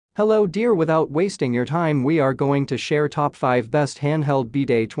Hello dear, without wasting your time we are going to share top 5 best handheld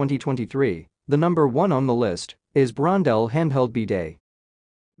bidet 2023. The number 1 on the list is Brondell handheld bidet.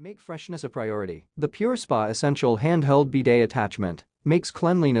 Make freshness a priority. The Pure Spa Essential handheld bidet attachment makes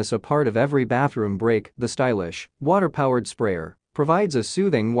cleanliness a part of every bathroom break. The stylish, water-powered sprayer provides a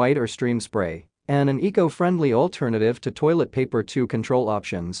soothing white or stream spray and an eco-friendly alternative to toilet paper. 2 control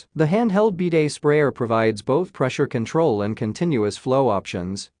options. The handheld bidet sprayer provides both pressure control and continuous flow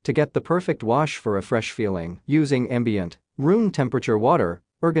options to get the perfect wash for a fresh feeling. Using ambient, room temperature water,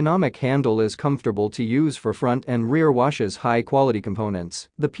 ergonomic handle is comfortable to use for front and rear washes. High-quality components.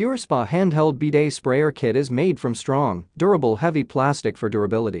 The Pure Spa handheld bidet sprayer kit is made from strong, durable heavy plastic for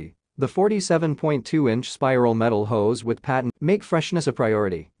durability. The 47.2-inch spiral metal hose with patent make freshness a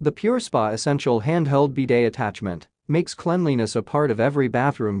priority. The Pure Spa Essential handheld bidet attachment makes cleanliness a part of every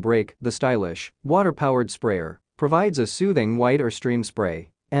bathroom break. The stylish, water-powered sprayer provides a soothing white or stream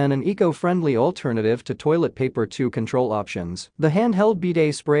spray and an eco-friendly alternative to toilet paper. 2 control options. The handheld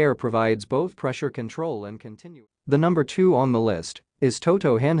bidet sprayer provides both pressure control and continuous. The number 2 on the list is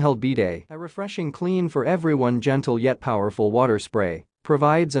Toto handheld bidet. A refreshing clean for everyone, gentle yet powerful water spray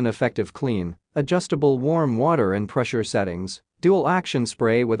provides an effective clean, adjustable warm water and pressure settings. Dual action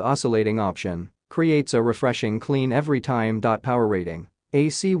spray with oscillating option creates a refreshing clean every time. Power rating: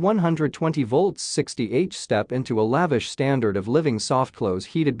 AC 120 volts, 60H. Step into a lavish standard of living. Soft close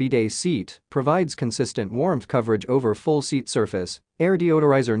heated bidet seat provides consistent warmth coverage over full seat surface. Air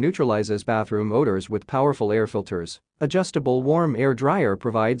deodorizer neutralizes bathroom odors with powerful air filters. Adjustable warm air dryer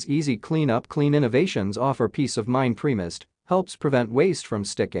provides easy cleanup. Clean innovations offer peace of mind. Pre-mist helps prevent waste from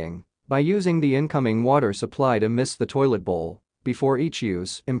sticking by using the incoming water supply to mist the toilet bowl before each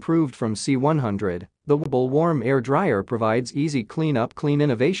use. Improved from C100, the warm air dryer provides easy cleanup. Clean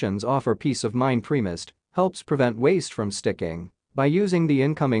innovations offer peace of mind. Pre-mist helps prevent waste from sticking by using the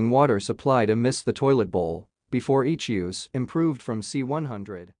incoming water supply to mist the toilet bowl before each use. Improved from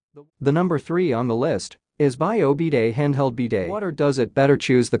C100. The number 3 on the list is Bio bidet handheld bidet. Water does it better.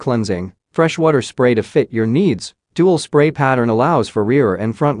 Choose the cleansing, freshwater spray to fit your needs. Dual spray pattern allows for rear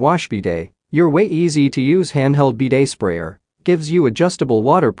and front wash. Bidet, your way easy to use handheld bidet sprayer, gives you adjustable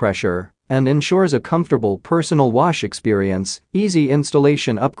water pressure and ensures a comfortable personal wash experience. Easy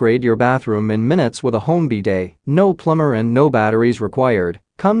installation. Upgrade your bathroom in minutes with a home bidet. No plumber and no batteries required.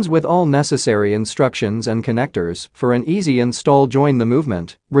 Comes with all necessary instructions and connectors for an easy install. Join the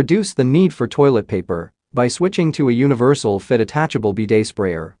movement. Reduce the need for toilet paper by switching to a universal fit attachable bidet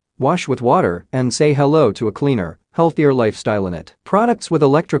sprayer. Wash with water and say hello to a cleaner, healthier lifestyle. In it, products with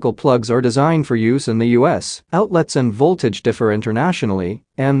electrical plugs are designed for use in the US. Outlets and voltage differ internationally,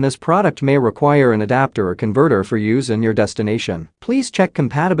 and this product may require an adapter or converter for use in your destination. Please check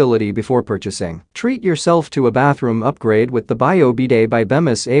compatibility before purchasing. Treat yourself to a bathroom upgrade with the Bio bidet by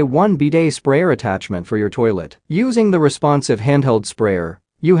Bemis A1 bidet sprayer attachment for your toilet. Using the responsive handheld sprayer,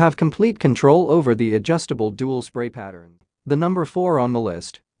 you have complete control over the adjustable dual spray pattern. The number 4 on the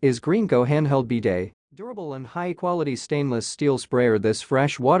list is Greenco handheld bidet. Durable and high-quality stainless steel sprayer. This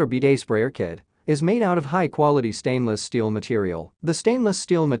fresh water bidet sprayer kit is made out of high-quality stainless steel material. The stainless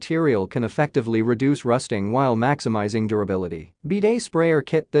steel material can effectively reduce rusting while maximizing durability. Bidet sprayer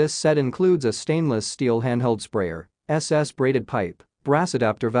kit. This set includes a stainless steel handheld sprayer, SS braided pipe, brass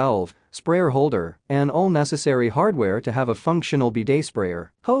adapter valve, sprayer holder, and all necessary hardware to have a functional bidet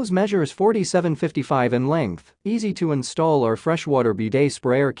sprayer. Hose measures 47.55 in length. Easy to install. Our freshwater bidet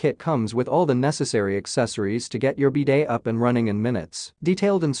sprayer kit comes with all the necessary accessories to get your bidet up and running in minutes.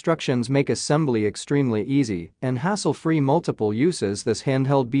 Detailed instructions make assembly extremely easy and hassle-free. Multiple uses. This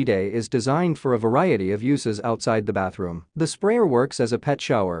handheld bidet is designed for a variety of uses outside the bathroom. The sprayer works as a pet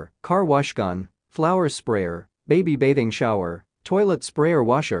shower, car wash gun, flower sprayer, baby bathing shower, toilet sprayer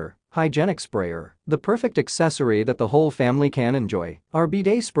washer, hygienic sprayer. The perfect accessory that the whole family can enjoy. Our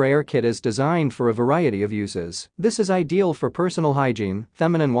bidet sprayer kit is designed for a variety of uses. This is ideal for personal hygiene,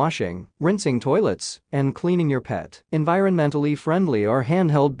 feminine washing, rinsing toilets, and cleaning your pet. Environmentally friendly. Our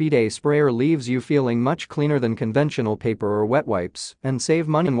handheld bidet sprayer leaves you feeling much cleaner than conventional paper or wet wipes and save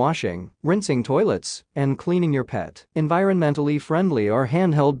money in washing, rinsing toilets, and cleaning your pet. Environmentally friendly. Our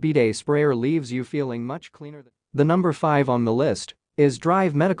handheld bidet sprayer leaves you feeling much cleaner than. The number 5 on the list is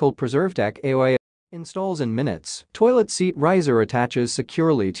Drive Medical PreserveTech AOA. Installs in minutes. Toilet seat riser attaches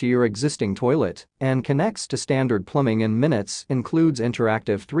securely to your existing toilet and connects to standard plumbing in minutes. Includes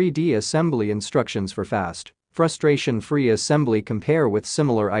interactive 3D assembly instructions for fast, Frustration-free assembly. Compare with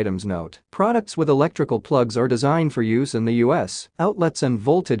similar items. Note: products with electrical plugs are designed for use in the US. Outlets and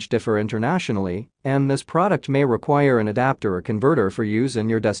voltage differ internationally, and this product may require an adapter or converter for use in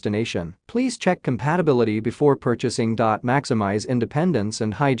your destination. Please check compatibility before purchasing. Maximize independence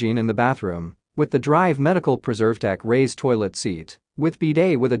and hygiene in the bathroom with the Drive Medical PreserveTech raised toilet seat. With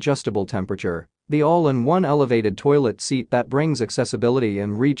bidet with adjustable temperature, the all-in-one elevated toilet seat that brings accessibility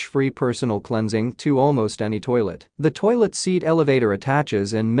and reach-free personal cleansing to almost any toilet. The toilet seat elevator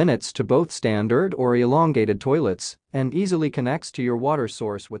attaches in minutes to both standard or elongated toilets and easily connects to your water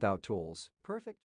source without tools. Perfect.